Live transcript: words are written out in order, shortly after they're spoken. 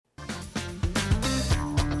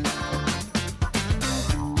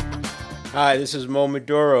Hi, this is Mo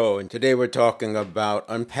Maduro, and today we're talking about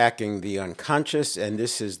unpacking the unconscious, and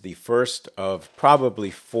this is the first of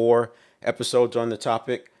probably 4 episodes on the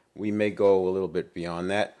topic. We may go a little bit beyond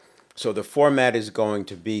that. So the format is going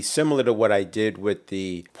to be similar to what I did with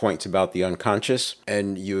the points about the unconscious,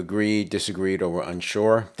 and you agreed, disagreed, or were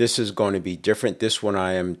unsure. This is going to be different. This one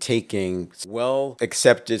I am taking well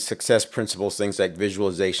accepted success principles, things like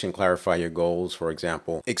visualization, clarify your goals, for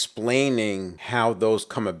example, explaining how those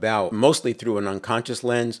come about, mostly through an unconscious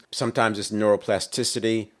lens. Sometimes it's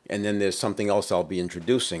neuroplasticity, and then there's something else I'll be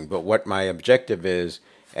introducing. But what my objective is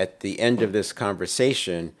at the end of this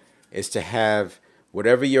conversation is to have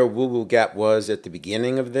whatever your woo-woo gap was at the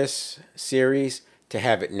beginning of this series, to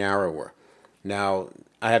have it narrower. Now,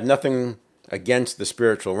 I have nothing against the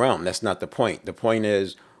spiritual realm. That's not the point. The point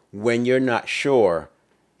is, when you're not sure,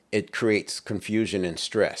 it creates confusion and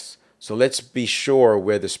stress. So let's be sure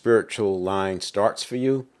where the spiritual line starts for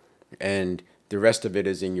you, and the rest of it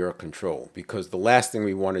is in your control. Because the last thing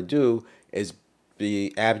we want to do is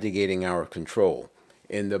be abdicating our control.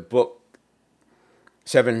 In the book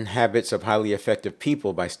 7 Habits of Highly Effective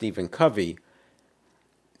People by Stephen Covey,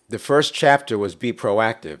 the first chapter was be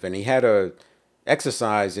proactive. And he had a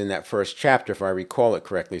exercise in that first chapter, if I recall it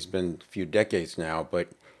correctly. It's been a few decades now, but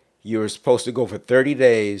you were supposed to go for 30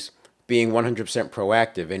 days being 100%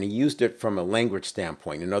 proactive. And he used it from a language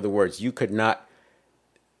standpoint. In other words, you could not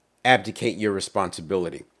abdicate your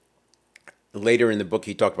responsibility. Later in the book,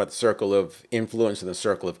 he talked about the circle of influence and the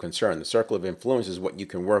circle of concern. The circle of influence is what you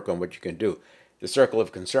can work on, what you can do. The circle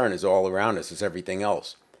of concern is all around us. It's everything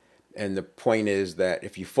else. And the point is that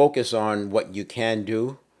if you focus on what you can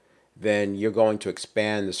do, then you're going to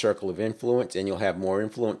expand the circle of influence, and you'll have more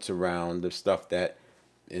influence around the stuff that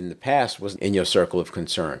in the past was in your circle of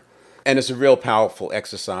concern. And it's a real powerful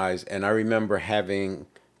exercise. And I remember having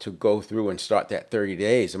to go through and start that 30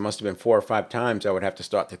 days. It must have been 4 or 5 times I would have to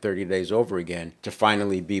start the 30 days over again to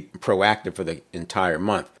finally be proactive for the entire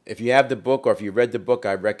month. If you have the book, or if you read the book,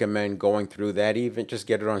 I recommend going through that. Even just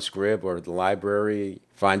get it on Scribd or the library,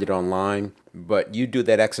 find it online. But you do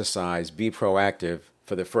that exercise, be proactive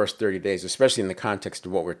for the first 30 days, especially in the context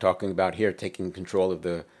of what we're talking about here, taking control of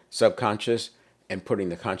the subconscious and putting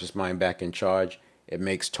the conscious mind back in charge. It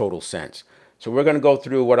makes total sense. So we're going to go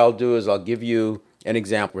through. What I'll do is I'll give you an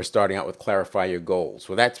example. We're starting out with clarify your goals.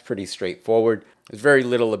 Well, that's pretty straightforward. There's very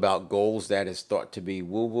little about goals that is thought to be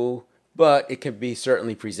woo-woo, but it can be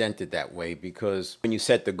certainly presented that way, because when you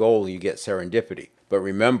set the goal, you get serendipity. But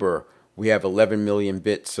remember, we have 11 million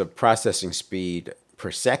bits of processing speed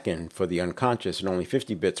per second for the unconscious and only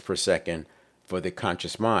 50 bits per second for the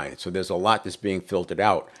conscious mind. So there's a lot that's being filtered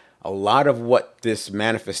out. A lot of what this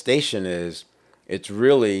manifestation is, it's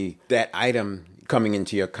really that item coming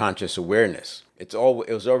into your conscious awareness. It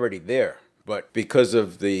was already there, but because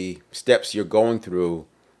of the steps you're going through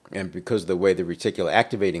and because of the way the reticular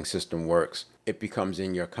activating system works, it becomes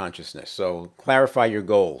in your consciousness. So clarify your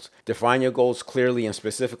goals. Define your goals clearly and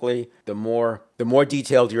specifically. The more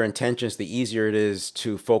detailed your intentions, the easier it is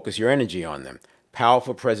to focus your energy on them.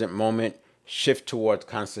 Powerful present moment, shift towards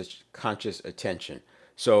conscious attention.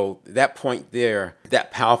 So that point there,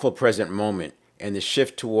 that powerful present moment, and the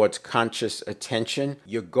shift towards conscious attention,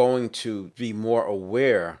 you're going to be more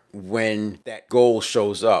aware when that goal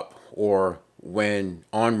shows up, or when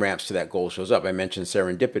on-ramps to that goal shows up. I mentioned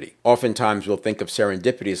serendipity. Oftentimes we'll think of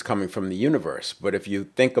serendipity as coming from the universe, but if you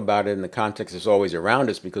think about it in the context, it's always around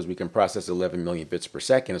us because we can process 11 million bits per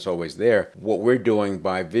second. It's always there. What we're doing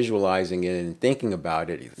by visualizing it and thinking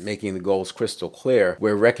about it, making the goals crystal clear,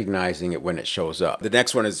 we're recognizing it when it shows up. The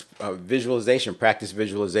next one is visualization. Practice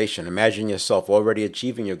visualization. Imagine yourself already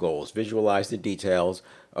achieving your goals. Visualize the details,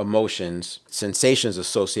 emotions, sensations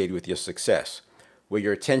associated with your success. Where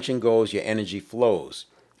your attention goes, your energy flows.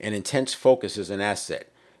 And intense focus is an asset.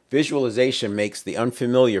 Visualization makes the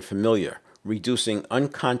unfamiliar familiar, reducing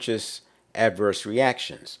unconscious adverse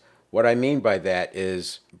reactions. What I mean by that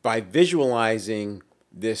is, by visualizing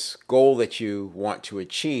this goal that you want to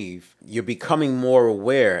achieve, you're becoming more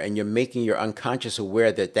aware, and you're making your unconscious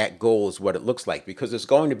aware that that goal is what it looks like, because it's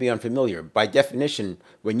going to be unfamiliar. By definition,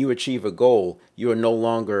 when you achieve a goal, you are no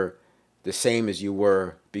longer the same as you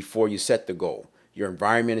were before you set the goal. Your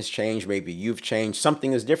environment has changed. Maybe you've changed.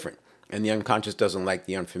 Something is different. And the unconscious doesn't like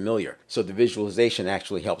the unfamiliar. So the visualization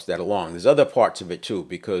actually helps that along. There's other parts of it too,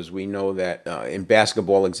 because we know that in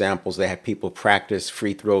basketball examples, they have people practice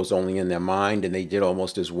free throws only in their mind, and they did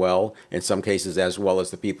almost as well, in some cases as well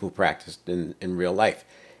as the people who practiced in real life.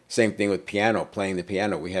 Same thing with piano, playing the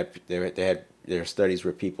piano. There are studies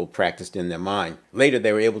where people practiced in their mind. Later,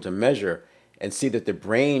 they were able to measure and see that the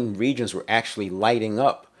brain regions were actually lighting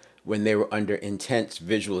up when they were under intense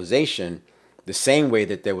visualization, the same way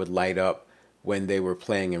that they would light up when they were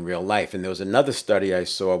playing in real life. And there was another study I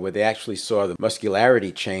saw where they actually saw the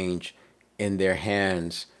muscularity change in their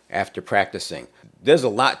hands after practicing. There's a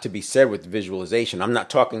lot to be said with visualization. I'm not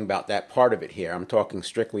talking about that part of it here. I'm talking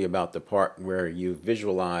strictly about the part where you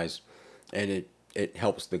visualize and it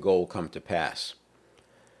helps the goal come to pass.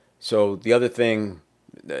 So the other thing,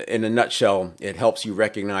 in a nutshell, it helps you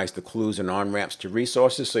recognize the clues and on-ramps to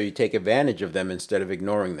resources so you take advantage of them instead of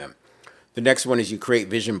ignoring them. The next one is you create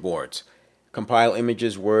vision boards. Compile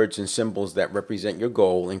images, words, and symbols that represent your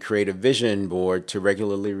goal and create a vision board to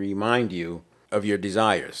regularly remind you of your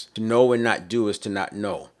desires. To know and not do is to not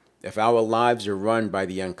know. If our lives are run by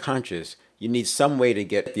the unconscious, you need some way to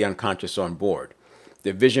get the unconscious on board.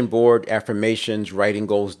 The vision board, affirmations, writing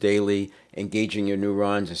goals daily, engaging your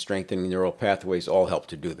neurons, and strengthening neural pathways all help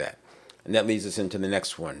to do that. And that leads us into the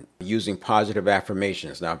next one, using positive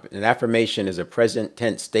affirmations. Now, an affirmation is a present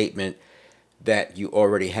tense statement that you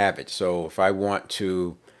already have it. So if I want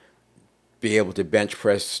to be able to bench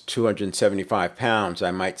press 275 pounds,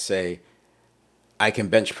 I might say, I can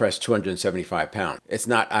bench press 275 pounds. It's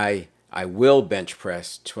not I will bench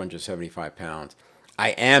press 275 pounds. I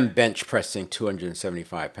am bench pressing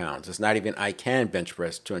 275 pounds. It's not even I can bench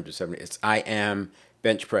press 270. It's I am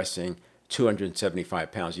bench pressing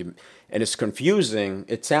 275 pounds. And it's confusing.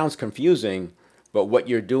 It sounds confusing, but what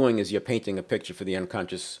you're doing is you're painting a picture for the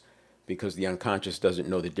unconscious because the unconscious doesn't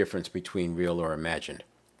know the difference between real or imagined.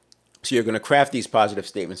 So you're going to craft these positive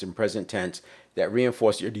statements in present tense that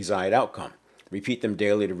reinforce your desired outcome. Repeat them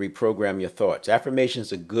daily to reprogram your thoughts.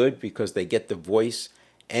 Affirmations are good because they get the voice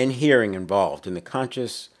and hearing involved. And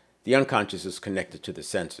the unconscious is connected to the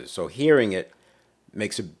senses. So hearing it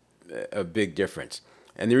makes a big difference.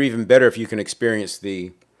 And they're even better if you can experience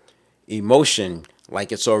the emotion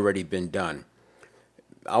like it's already been done.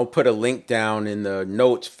 I'll put a link down in the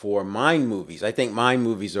notes for Mind Movies. I think Mind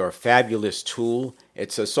Movies are a fabulous tool.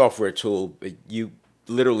 It's a software tool. You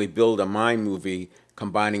literally build a mind movie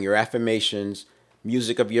combining your affirmations,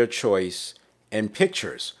 music of your choice, and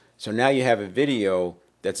pictures. So now you have a video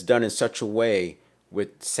that's done in such a way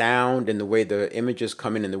with sound and the way the images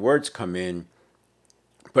come in and the words come in,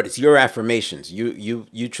 but it's your affirmations.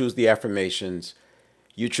 You choose the affirmations,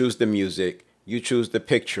 you choose the music, you choose the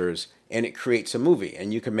pictures, and it creates a movie.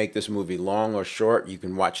 And you can make this movie long or short. You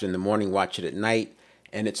can watch it in the morning, watch it at night,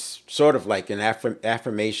 and it's sort of like an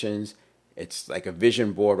affirmations. It's like a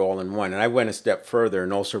vision board all in one. And I went a step further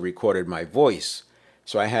and also recorded my voice.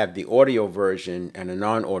 So I have the audio version and a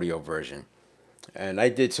non-audio version. And I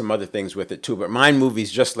did some other things with it too. But Mind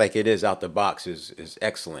Movies, just like it is out the box, is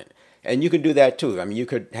excellent. And you could do that too. I mean, you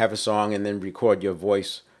could have a song and then record your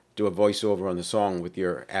voice, do a voiceover on the song with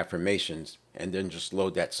your affirmations, and then just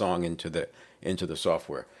load that song into the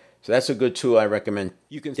software. So that's a good tool I recommend.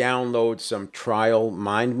 You can download some trial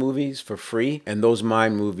Mind Movies for free, and those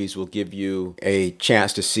Mind Movies will give you a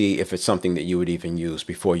chance to see if it's something that you would even use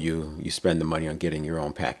before you spend the money on getting your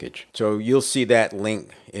own package. So you'll see that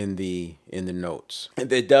link in the notes.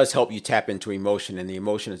 And it does help you tap into emotion, and the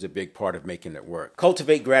emotion is a big part of making it work.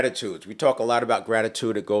 Cultivate gratitude. We talk a lot about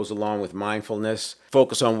gratitude. It goes along with mindfulness.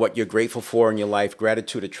 Focus on what you're grateful for in your life.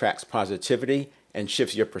 Gratitude attracts positivity and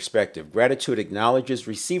shifts your perspective. Gratitude acknowledges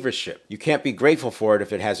receivership. You can't be grateful for it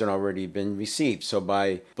if it hasn't already been received. So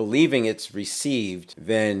by believing it's received,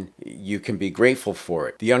 then you can be grateful for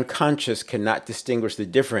it. The unconscious cannot distinguish the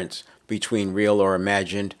difference between real or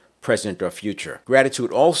imagined, present or future.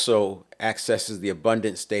 Gratitude also accesses the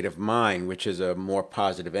abundant state of mind, which is a more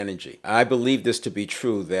positive energy. I believe this to be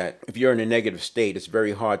true, that if you're in a negative state, it's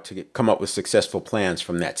very hard to come up with successful plans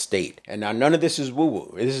from that state. And now none of this is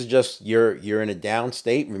woo-woo. This is just you're in a down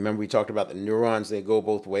state. Remember we talked about the neurons, they go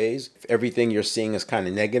both ways. If everything you're seeing is kind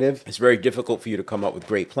of negative, it's very difficult for you to come up with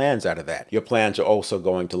great plans out of that. Your plans are also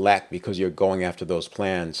going to lack because you're going after those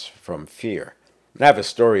plans from fear. And I have a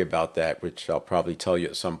story about that, which I'll probably tell you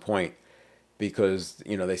at some point, because,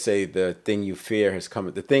 they say the thing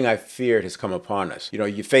I feared has come upon us.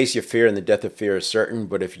 You face your fear and the death of fear is certain,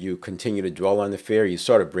 but if you continue to dwell on the fear, you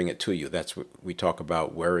sort of bring it to you. That's what we talk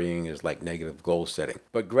about. Worrying is like negative goal setting.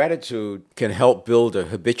 But gratitude can help build a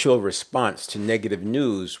habitual response to negative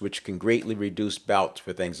news, which can greatly reduce bouts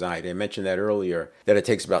with anxiety. I mentioned that earlier, that it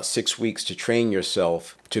takes about 6 weeks to train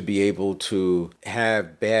yourself to be able to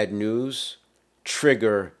have bad news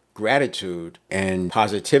trigger gratitude and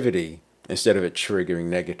positivity instead of it triggering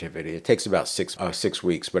negativity. It takes about six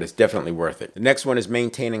weeks, but it's definitely worth it. The next one is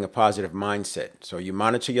maintaining a positive mindset. So you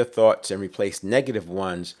monitor your thoughts and replace negative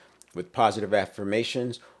ones with positive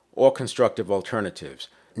affirmations or constructive alternatives.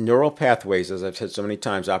 Neural pathways, as I've said so many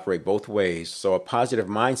times, operate both ways. So a positive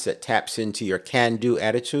mindset taps into your can-do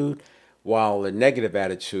attitude, while a negative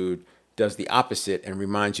attitude does the opposite and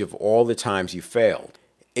reminds you of all the times you failed.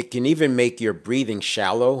 It can even make your breathing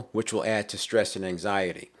shallow, which will add to stress and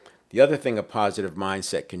anxiety. The other thing a positive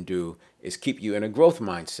mindset can do is keep you in a growth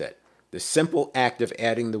mindset. The simple act of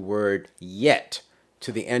adding the word yet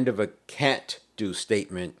to the end of a can't do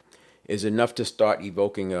statement is enough to start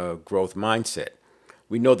evoking a growth mindset.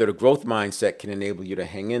 We know that a growth mindset can enable you to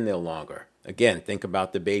hang in there longer. Again, think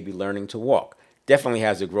about the baby learning to walk. Definitely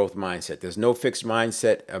has a growth mindset. There's no fixed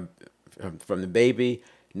mindset from the baby,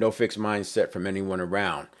 no fixed mindset from anyone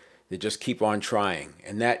around. They just keep on trying.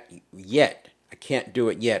 And that yet, I can't do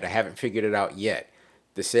it yet. I haven't figured it out yet.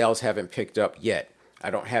 The sales haven't picked up yet. I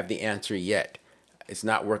don't have the answer yet. It's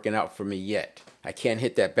not working out for me yet. I can't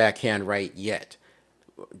hit that backhand right yet.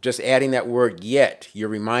 Just adding that word yet, you're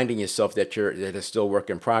reminding yourself that it's still work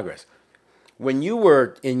in progress. When you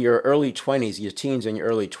were in your early 20s, your teens in your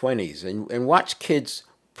early 20s, and watch kids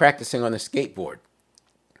practicing on the skateboard,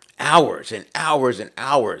 hours and hours and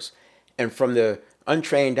hours, and from the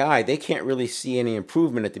untrained eye, they can't really see any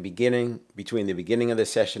improvement at the beginning, between the beginning of the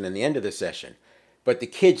session and the end of the session. But the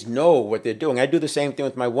kids know what they're doing. I do the same thing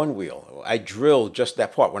with my one wheel. I drill just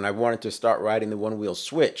that part. When I wanted to start riding the one wheel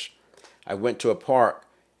switch, I went to a park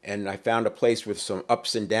and I found a place with some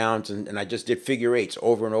ups and downs, and I just did figure eights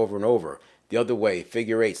over and over and over. The other way,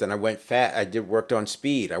 figure eights. Then I went fat. Worked on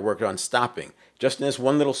speed. I worked on stopping. Just in this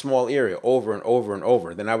one little small area, over and over and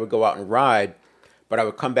over. Then I would go out and ride, but I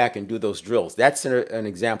would come back and do those drills. That's an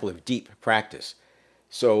example of deep practice.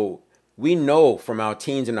 So we know from our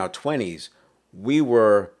teens and our 20s, we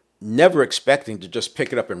were never expecting to just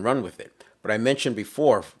pick it up and run with it. But I mentioned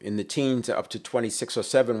before, in the teens up to 26 or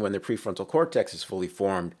 7, when the prefrontal cortex is fully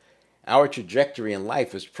formed, our trajectory in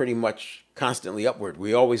life is pretty much constantly upward.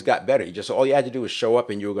 We always got better. All you had to do was show up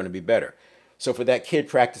and you were going to be better. So for that kid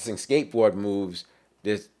practicing skateboard moves,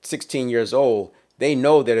 they're 16 years old, they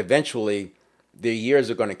know that eventually their years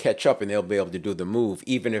are going to catch up and they'll be able to do the move.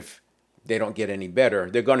 Even if they don't get any better,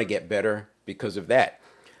 they're going to get better because of that.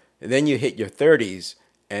 And then you hit your 30s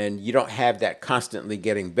and you don't have that constantly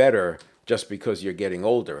getting better just because you're getting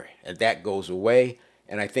older. And that goes away.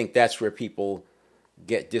 And I think that's where people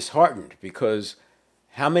get disheartened, because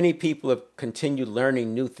how many people have continued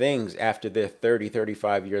learning new things after they're 30,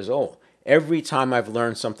 35 years old? Every time I've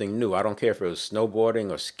learned something new, I don't care if it was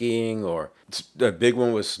snowboarding or skiing, or the big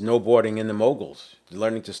one was snowboarding in the moguls.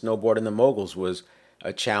 Learning to snowboard in the moguls was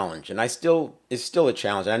a challenge. And it's still a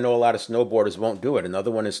challenge. I know a lot of snowboarders won't do it.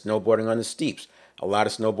 Another one is snowboarding on the steeps. A lot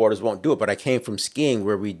of snowboarders won't do it, but I came from skiing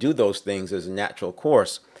where we do those things as a natural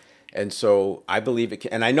course. And so I believe it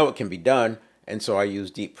can, and I know it can be done. And so I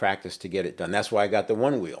use deep practice to get it done. That's why I got the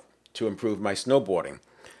one wheel, to improve my snowboarding.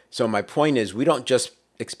 So my point is, we don't just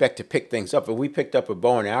expect to pick things up. If we picked up a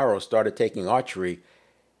bow and arrow, started taking archery,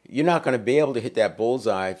 you're not going to be able to hit that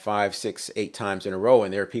bullseye 5, 6, 8 times in a row.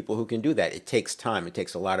 And there are people who can do that. It takes time. It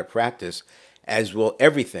takes a lot of practice, as will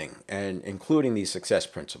everything, and including these success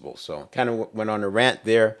principles. So kind of went on a rant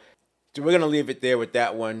there. So we're going to leave it there with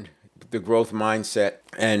that one, the growth mindset.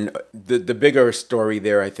 And the bigger story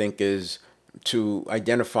there, I think, is to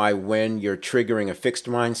identify when you're triggering a fixed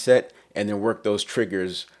mindset and then work those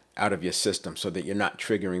triggers out of your system so that you're not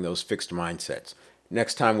triggering those fixed mindsets.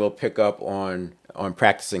 Next time we'll pick up on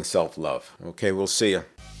practicing self-love. Okay, we'll see you.